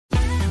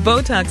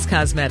Botox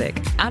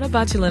Cosmetic, out of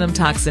botulinum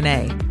toxin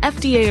A,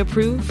 FDA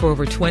approved for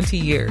over 20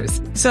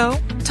 years. So,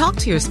 talk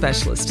to your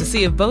specialist to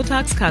see if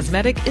Botox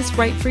Cosmetic is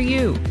right for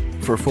you.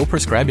 For full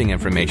prescribing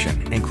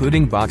information,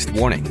 including boxed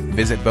warning,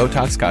 visit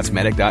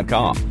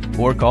BotoxCosmetic.com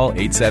or call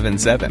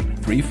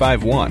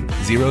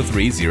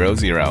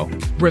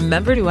 877-351-0300.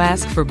 Remember to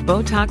ask for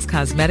Botox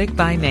Cosmetic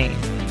by name.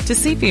 To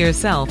see for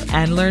yourself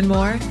and learn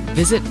more,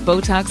 visit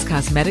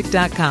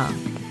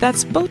BotoxCosmetic.com.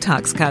 That's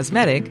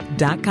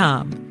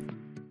BotoxCosmetic.com.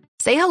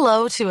 Say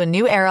hello to a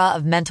new era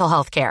of mental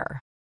health care.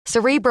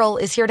 Cerebral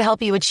is here to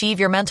help you achieve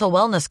your mental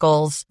wellness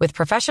goals with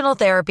professional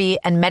therapy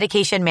and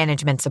medication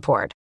management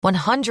support.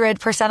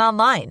 100%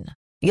 online.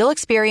 You'll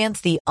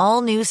experience the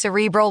all-new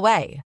Cerebral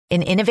Way,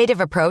 an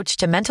innovative approach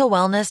to mental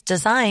wellness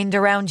designed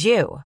around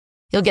you.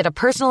 You'll get a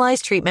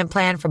personalized treatment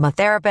plan from a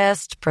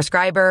therapist,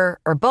 prescriber,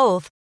 or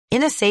both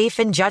in a safe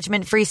and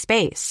judgment-free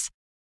space.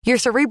 Your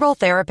Cerebral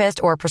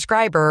therapist or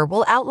prescriber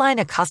will outline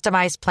a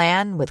customized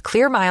plan with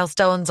clear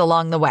milestones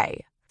along the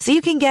way, so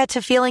you can get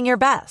to feeling your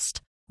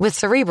best. With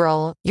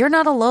Cerebral, you're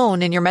not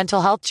alone in your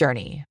mental health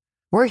journey.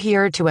 We're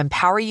here to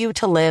empower you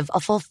to live a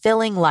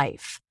fulfilling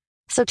life.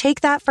 So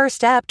take that first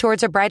step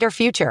towards a brighter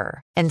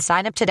future and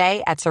sign up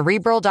today at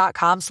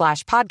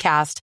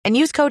Cerebral.com/podcast and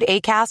use code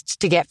ACAST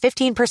to get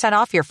 15%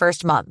 off your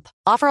first month.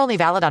 Offer only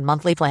valid on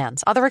monthly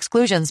plans. Other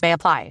exclusions may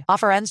apply.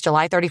 Offer ends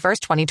July 31st,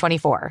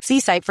 2024.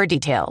 See site for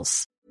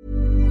details.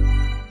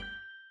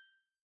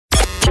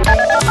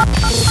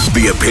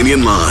 The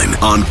Opinion Line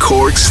on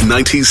Cork's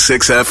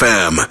 96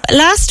 FM.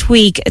 Last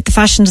week, the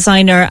fashion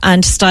designer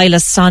and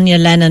stylist Sonia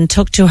Lennon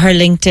took to her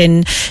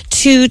LinkedIn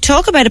to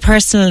talk about a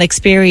personal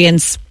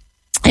experience.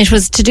 It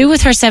was to do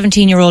with her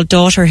 17-year-old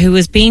daughter who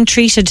was being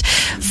treated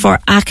for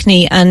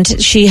acne,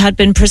 and she had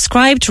been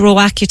prescribed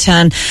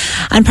Roaccutane.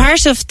 And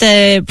part of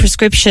the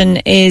prescription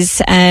is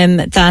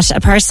that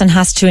a person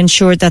has to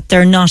ensure that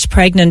they're not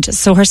pregnant.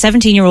 So her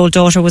 17-year-old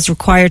daughter was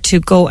required to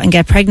go and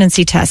get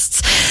pregnancy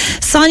tests.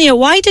 Sonia,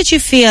 why did you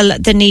feel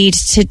the need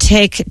to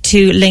take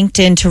to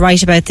LinkedIn to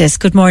write about this?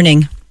 Good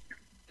morning.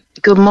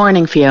 Good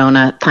morning,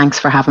 Fiona. Thanks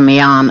for having me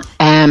on.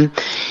 Yeah,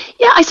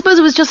 I suppose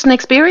it was just an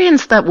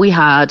experience that we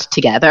had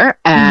together.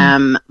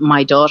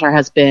 My daughter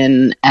has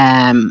been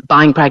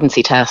buying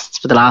pregnancy tests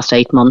for the last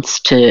 8 months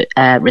to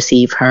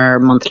receive her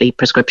monthly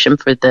prescription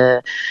for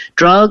the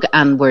drug,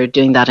 and we're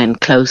doing that in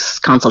close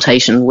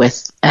consultation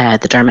with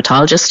the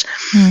dermatologist.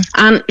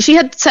 And she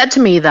had said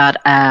to me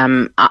that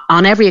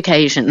on every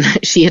occasion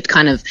she had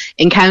kind of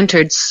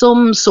encountered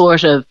some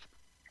sort of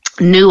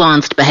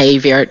nuanced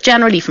behaviour,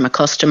 generally from a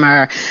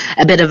customer,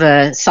 a bit of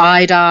a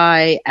side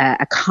eye,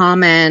 a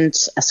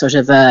comment, a sort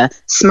of a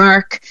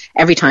smirk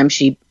every time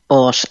she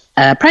bought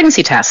a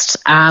pregnancy test.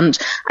 And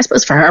I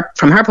suppose for her,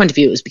 from her point of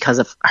view, it was because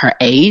of her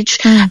age.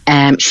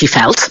 She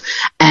felt,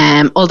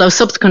 although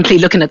subsequently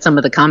looking at some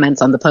of the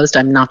comments on the post,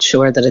 I'm not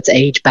sure that it's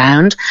age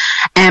bound.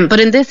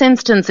 But in this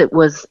instance, it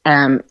was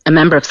a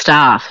member of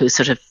staff who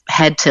sort of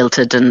head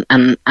tilted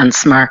and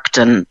smirked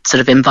and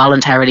sort of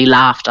involuntarily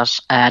laughed at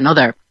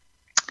another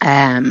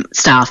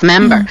staff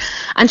member,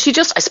 and she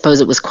just, I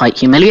suppose it was quite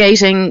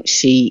humiliating.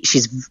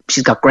 She's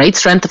got great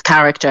strength of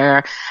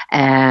character,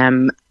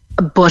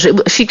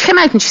 but she came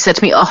out and she said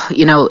to me, "Oh,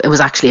 you know, it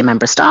was actually a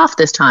member of staff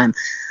this time,"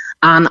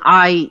 and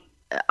I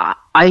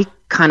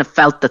kind of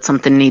felt that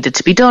something needed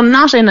to be done,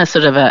 not in a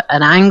sort of an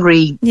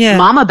angry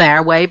mama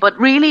bear way, but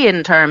really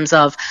in terms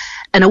of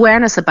an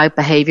awareness about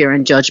behaviour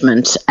and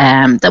judgment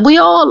that we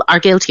all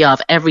are guilty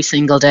of every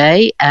single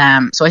day.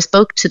 So I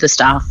spoke to the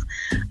staff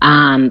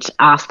and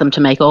asked them to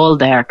make all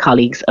their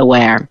colleagues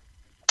aware,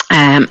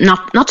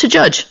 not to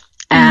judge.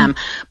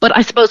 But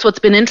I suppose what's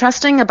been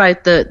interesting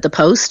about the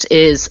post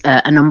is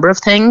a number of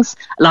things.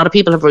 A lot of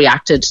people have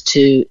reacted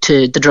to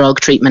the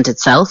drug treatment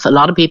itself. A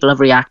lot of people have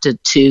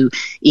reacted to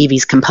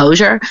Evie's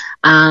composure.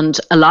 And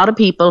a lot of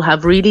people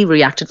have really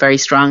reacted very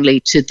strongly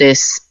to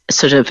this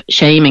sort of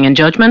shaming and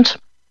judgment.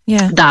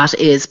 That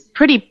is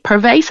pretty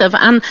pervasive,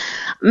 and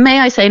may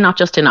I say, not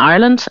just in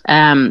Ireland.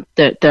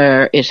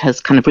 It has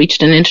kind of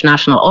reached an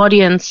international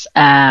audience,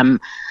 and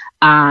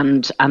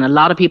a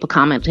lot of people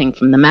commenting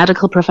from the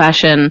medical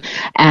profession.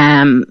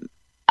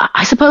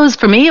 I suppose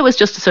for me, it was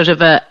just a sort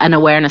of an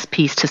awareness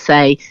piece to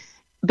say,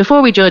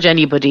 before we judge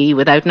anybody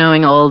without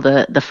knowing all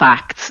the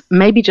facts,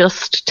 maybe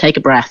just take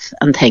a breath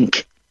and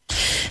think.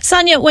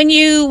 Sonia, when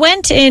you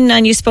went in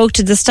and you spoke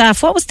to the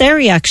staff, what was their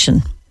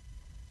reaction?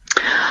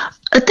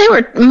 They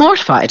were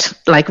mortified,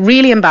 like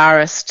really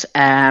embarrassed.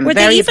 Were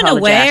they even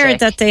aware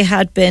that they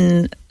had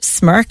been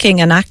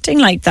smirking and acting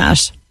like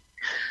that?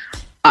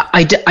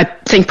 I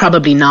think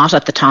probably not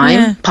at the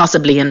time,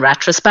 possibly in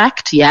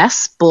retrospect,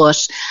 yes.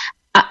 But,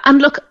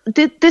 and look,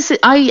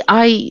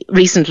 I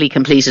recently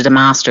completed a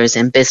master's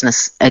in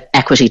business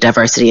equity,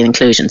 diversity and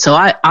inclusion. So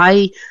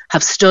I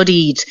have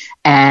studied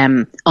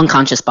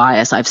unconscious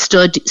bias. I've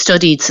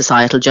studied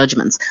societal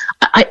judgments.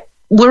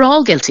 We're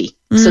all guilty.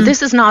 So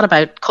this is not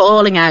about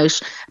calling out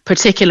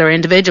particular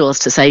individuals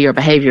to say your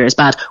behaviour is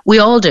bad. We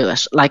all do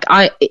it. Like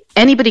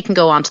anybody can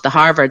go onto the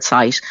Harvard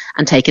site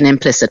and take an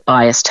implicit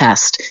bias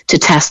test to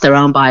test their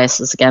own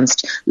biases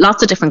against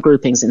lots of different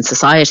groupings in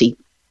society.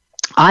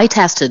 I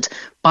tested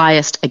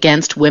biased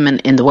against women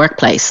in the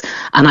workplace,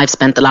 and I've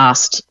spent the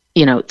last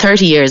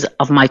 30 years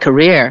of my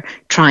career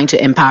trying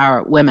to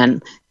empower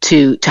women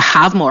to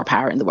have more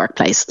power in the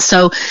workplace.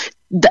 So,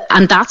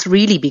 and that's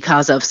really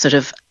because of sort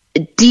of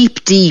deep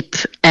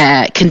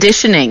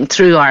conditioning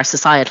through our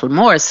societal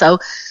mores. So,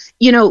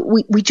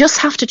 we just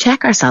have to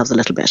check ourselves a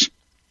little bit.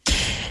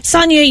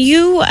 Sonia,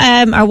 you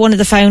are one of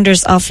the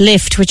founders of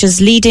LIFT, which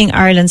is Leading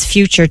Ireland's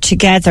Future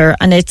Together,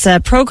 and it's a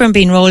programme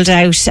being rolled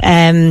out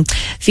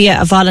via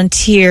a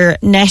volunteer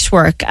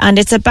network, and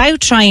it's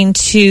about trying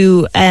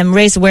to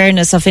raise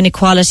awareness of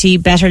inequality,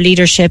 better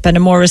leadership and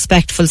a more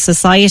respectful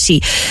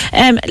society.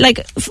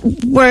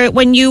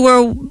 When you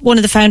were one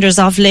of the founders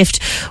of LIFT,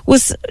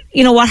 was,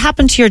 what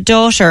happened to your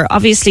daughter?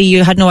 Obviously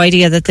you had no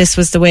idea that this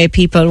was the way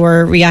people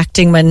were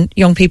reacting when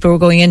young people were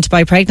going in to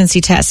buy pregnancy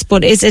tests,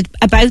 but is it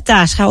about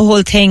that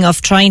whole thing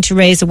of trying to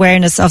raise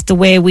awareness of the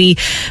way we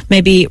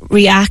maybe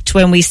react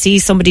when we see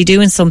somebody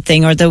doing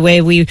something, or the way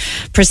we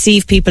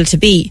perceive people to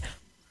be?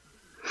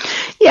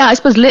 Yeah, I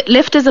suppose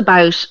LIFT is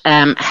about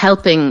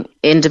helping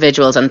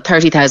individuals, and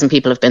 30,000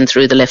 people have been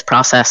through the LIFT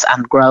process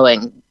and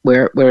growing.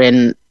 We're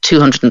in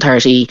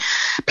 230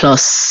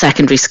 plus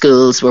secondary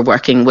schools. We're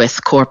working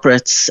with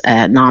corporates,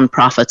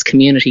 non-profits,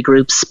 community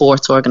groups,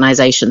 sports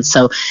organisations.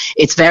 So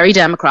it's very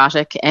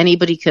democratic.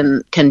 Anybody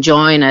can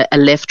join a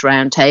LIFT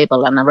round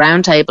table, and a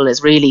round table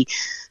is really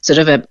sort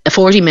of a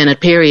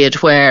 40-minute period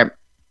where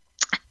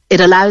it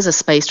allows us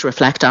space to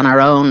reflect on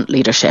our own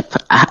leadership,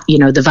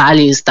 the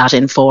values that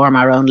inform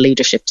our own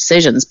leadership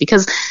decisions,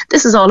 because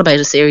this is all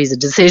about a series of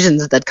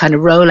decisions that kind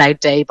of roll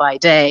out day by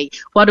day.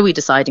 What are we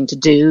deciding to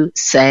do,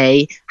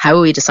 say? How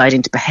are we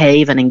deciding to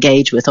behave and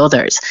engage with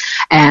others?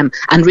 And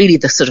really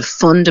the sort of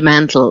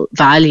fundamental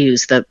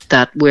values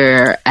that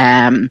we're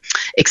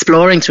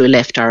exploring through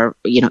LIFT are,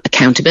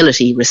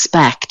 accountability,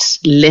 respect,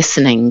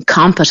 listening,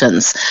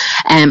 competence,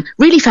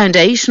 really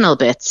foundational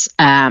bits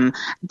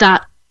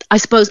that I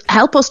suppose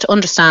help us to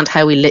understand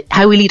how we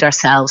lead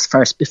ourselves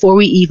first before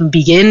we even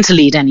begin to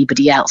lead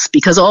anybody else,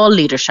 because all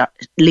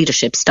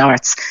leadership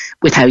starts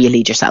with how you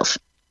lead yourself.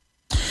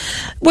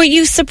 Were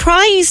you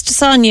surprised,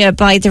 Sonia,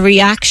 by the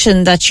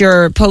reaction that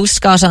your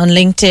post got on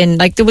LinkedIn?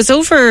 Like, there was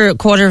over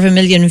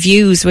 250,000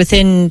 views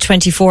within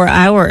 24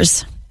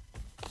 hours.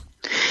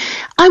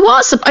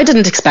 I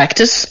didn't expect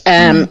it,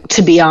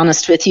 to be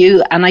honest with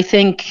you. And I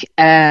think,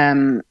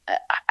 it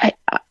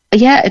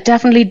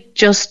definitely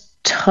just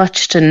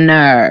touched a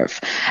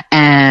nerve,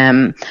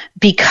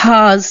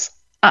 because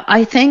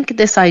I think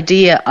this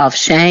idea of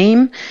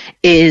shame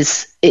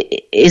is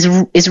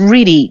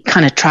really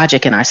kind of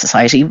tragic in our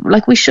society.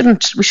 Like, we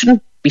shouldn't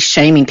be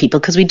shaming people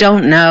because we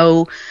don't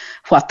know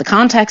what the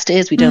context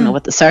is, we don't know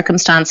what the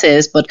circumstance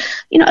is. But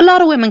a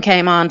lot of women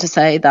came on to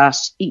say that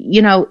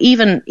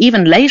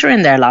even later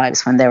in their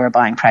lives, when they were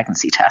buying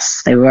pregnancy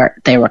tests, they were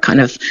kind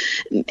of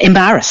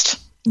embarrassed.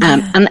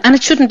 And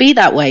it shouldn't be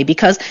that way,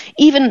 because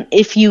even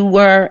if you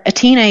were a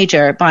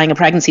teenager buying a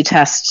pregnancy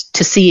test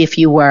to see if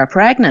you were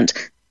pregnant,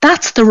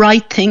 that's the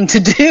right thing to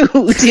do.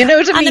 Do you know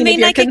what I mean? And I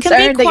mean, like, it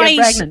can be quite,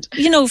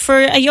 for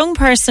a young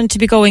person to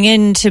be going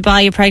in to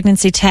buy a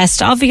pregnancy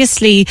test,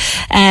 obviously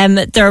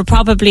there are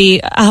probably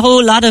a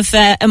whole lot of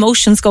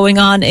emotions going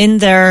on in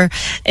their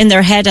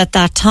head at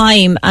that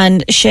time,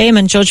 and shame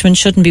and judgment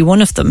shouldn't be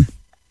one of them.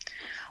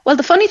 Well,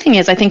 the funny thing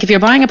is, I think if you're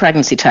buying a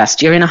pregnancy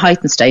test, you're in a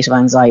heightened state of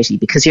anxiety,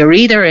 because you're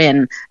either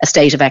in a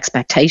state of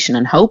expectation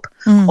and hope,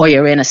 or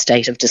you're in a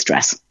state of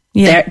distress.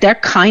 Yeah. They're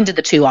kind of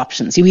the two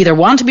options. You either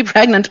want to be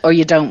pregnant or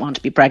you don't want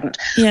to be pregnant.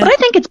 Yeah. But I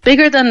think it's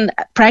bigger than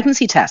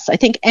pregnancy tests. I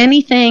think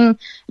anything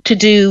to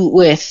do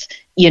with,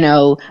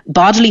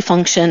 bodily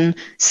function,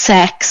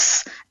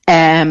 sex,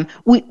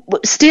 we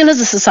still as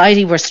a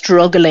society, we're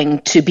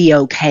struggling to be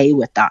okay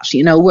with that.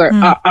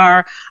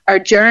 Our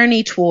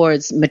journey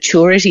towards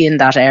maturity in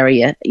that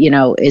area,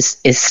 is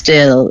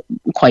still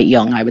quite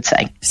young, I would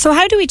say. So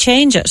how do we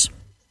change it?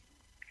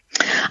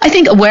 I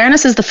think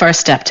awareness is the first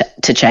step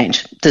to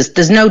change.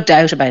 There's no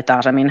doubt about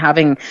that. I mean,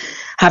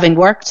 having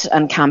worked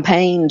and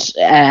campaigned,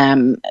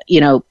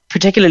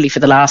 particularly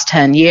for the last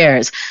 10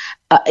 years,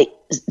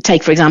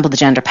 take, for example, the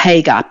gender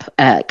pay gap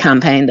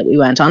campaign that we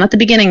went on. At the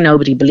beginning,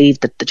 nobody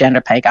believed that the gender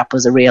pay gap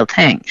was a real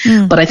thing.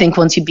 But I think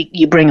once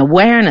you bring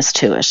awareness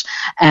to it,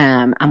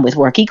 and with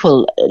Work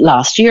Equal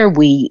last year,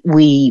 we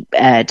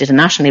did a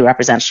nationally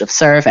representative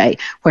survey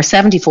where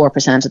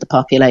 74% of the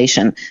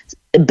population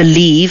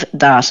believe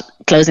that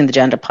closing the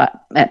gender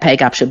pay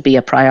gap should be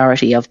a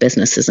priority of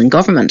businesses and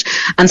government.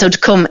 And so to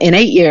come in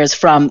 8 years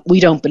from "we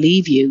don't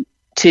believe you"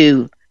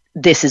 to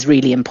 "this is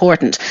really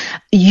important,"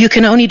 you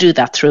can only do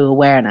that through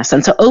awareness.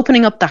 And so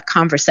opening up that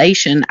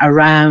conversation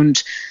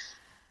around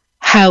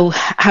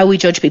how we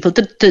judge people.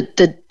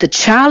 The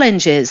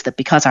challenge is that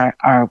because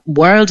our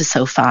world is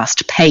so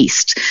fast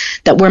paced,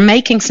 that we're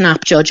making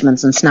snap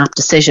judgments and snap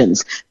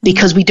decisions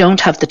because we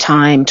don't have the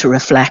time to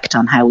reflect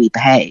on how we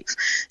behave.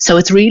 So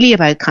it's really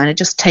about kind of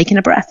just taking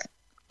a breath.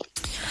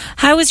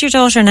 How is your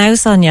daughter now,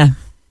 Sonia?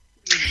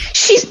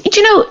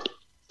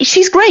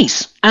 She's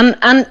great,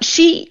 and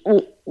she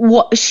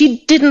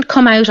didn't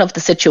come out of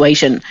the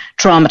situation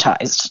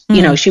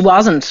traumatized. She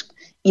wasn't.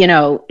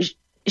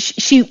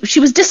 She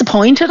was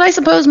disappointed, I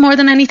suppose, more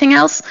than anything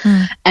else.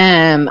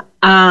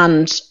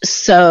 And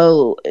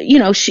so,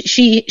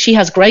 she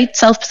has great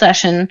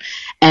self-possession.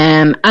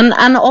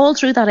 And all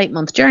through that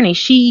 8-month journey,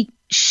 she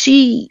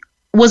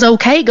was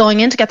okay going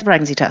in to get the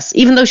pregnancy test,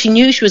 even though she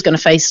knew she was going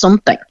to face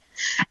something.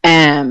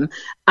 And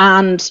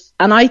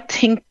I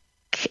think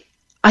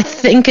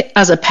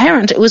as a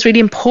parent, it was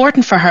really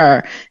important for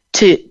her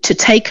to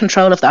take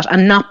control of that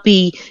and not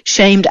be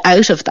shamed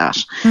out of that.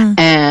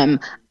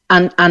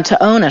 And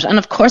to own it. And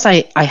of course,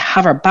 I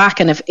have her back.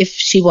 And if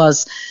she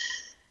was,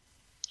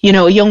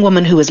 a young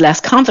woman who was less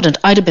confident,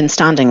 I'd have been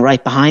standing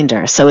right behind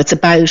her. So it's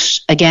about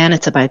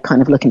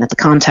kind of looking at the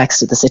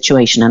context of the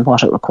situation and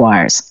what it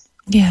requires.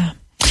 Yeah.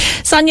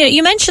 Sonia,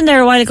 you mentioned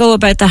there a while ago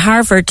about the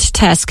Harvard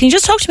test. Can you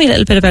just talk to me a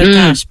little bit about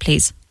that,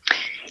 please?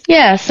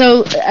 Yeah,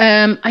 so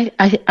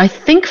I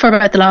think for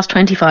about the last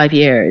 25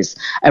 years,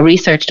 a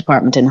research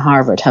department in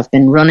Harvard have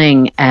been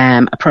running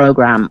a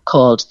program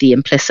called the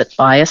Implicit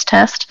Bias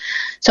Test.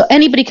 So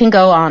anybody can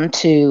go on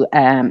to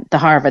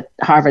the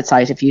Harvard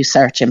site if you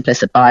search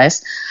implicit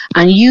bias,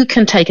 and you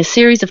can take a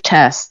series of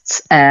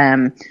tests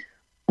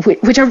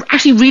which are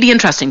actually really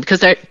interesting because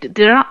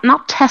they're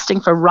not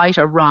testing for right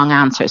or wrong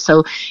answers.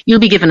 So you'll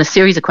be given a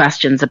series of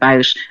questions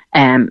about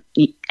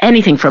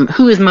anything from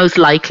who is most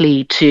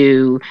likely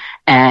to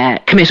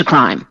commit a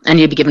crime, and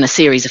you'll be given a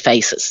series of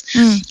faces.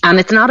 And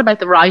it's not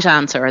about the right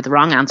answer or the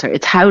wrong answer.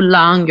 It's how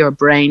long your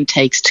brain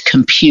takes to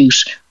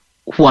compute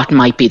what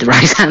might be the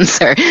right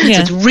answer. Yeah.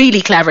 So it's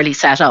really cleverly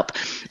set up.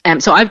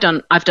 So I've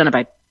done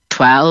about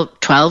 12,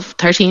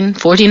 13,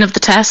 14 of the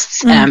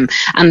tests, and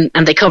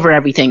they cover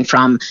everything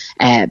from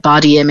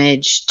body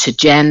image to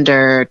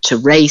gender to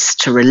race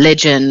to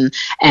religion,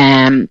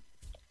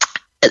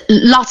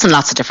 lots and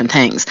lots of different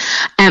things.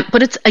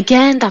 But it's,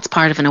 again, that's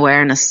part of an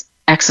awareness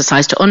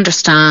exercise to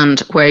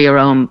understand where your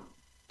own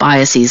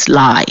biases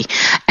lie,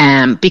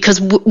 because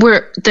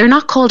they're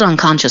not called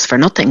unconscious for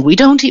nothing. We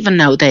don't even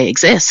know they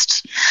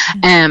exist.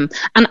 And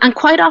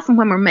quite often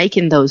when we're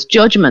making those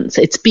judgments,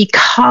 it's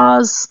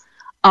because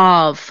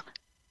of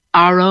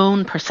our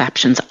own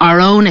perceptions, our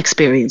own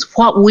experience,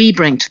 what we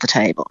bring to the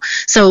table.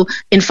 So,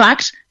 in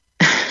fact,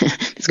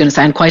 it's going to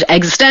sound quite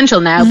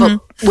existential now, but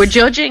we're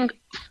judging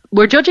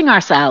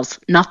ourselves,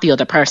 not the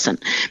other person,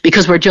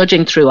 because we're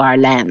judging through our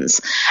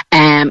lens.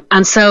 And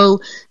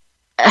so,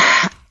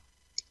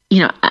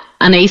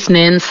 Anais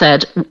Nin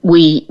said,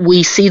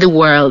 we see the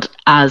world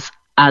as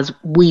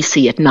we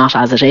see it, not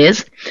as it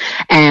is.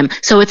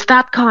 So it's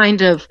that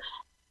kind of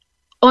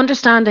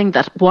understanding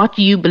that what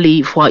you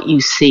believe, what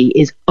you see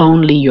is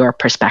only your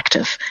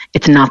perspective.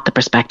 It's not the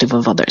perspective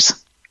of others.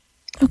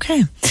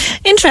 Okay.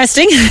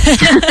 Interesting.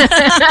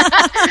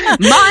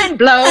 Mind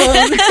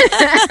blown.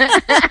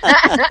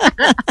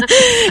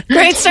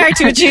 Great start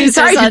to a Tuesday.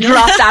 Sorry to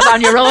drop that on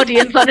your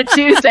audience on a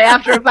Tuesday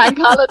after a bank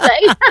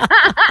holiday.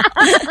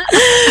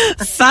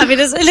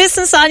 Fabulous.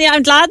 Listen, Sonia,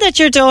 I'm glad that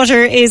your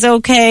daughter is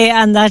okay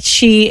and that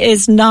she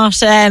is not,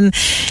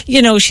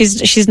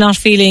 she's not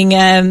feeling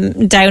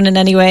down in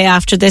any way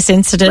after this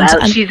incident.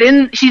 Well, she's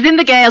in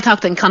the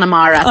Gaeltacht in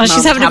Connemara. Oh,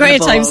 she's having a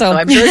great time, so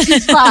I'm sure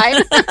she's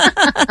fine.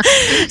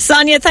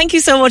 Sonia, thank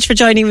you so much for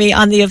joining me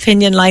on the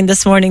Opinion Line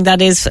this morning.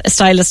 That is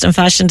stylist and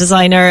fashion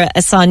designer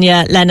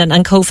Sonia Lennon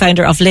and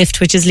co-founder of Lift,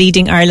 which is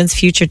leading Ireland's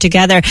future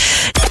together.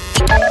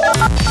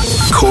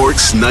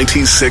 Cork's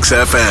 96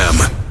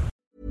 FM.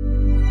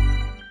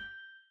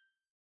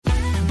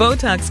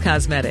 Botox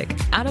Cosmetic,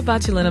 out of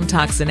botulinum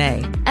toxin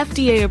A,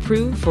 FDA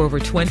approved for over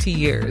 20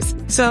 years.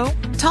 So,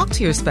 talk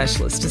to your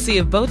specialist to see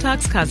if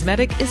Botox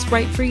Cosmetic is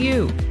right for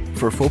you.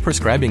 For full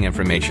prescribing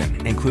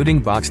information, including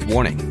boxed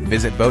warning,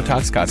 visit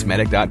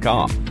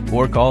BotoxCosmetic.com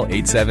or call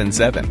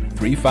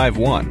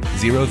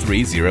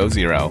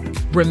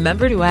 877-351-0300.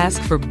 Remember to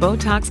ask for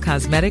Botox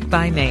Cosmetic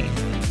by name.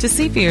 To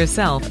see for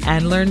yourself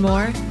and learn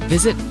more,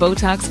 visit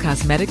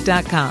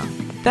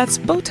BotoxCosmetic.com. That's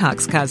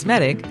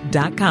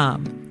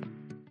BotoxCosmetic.com.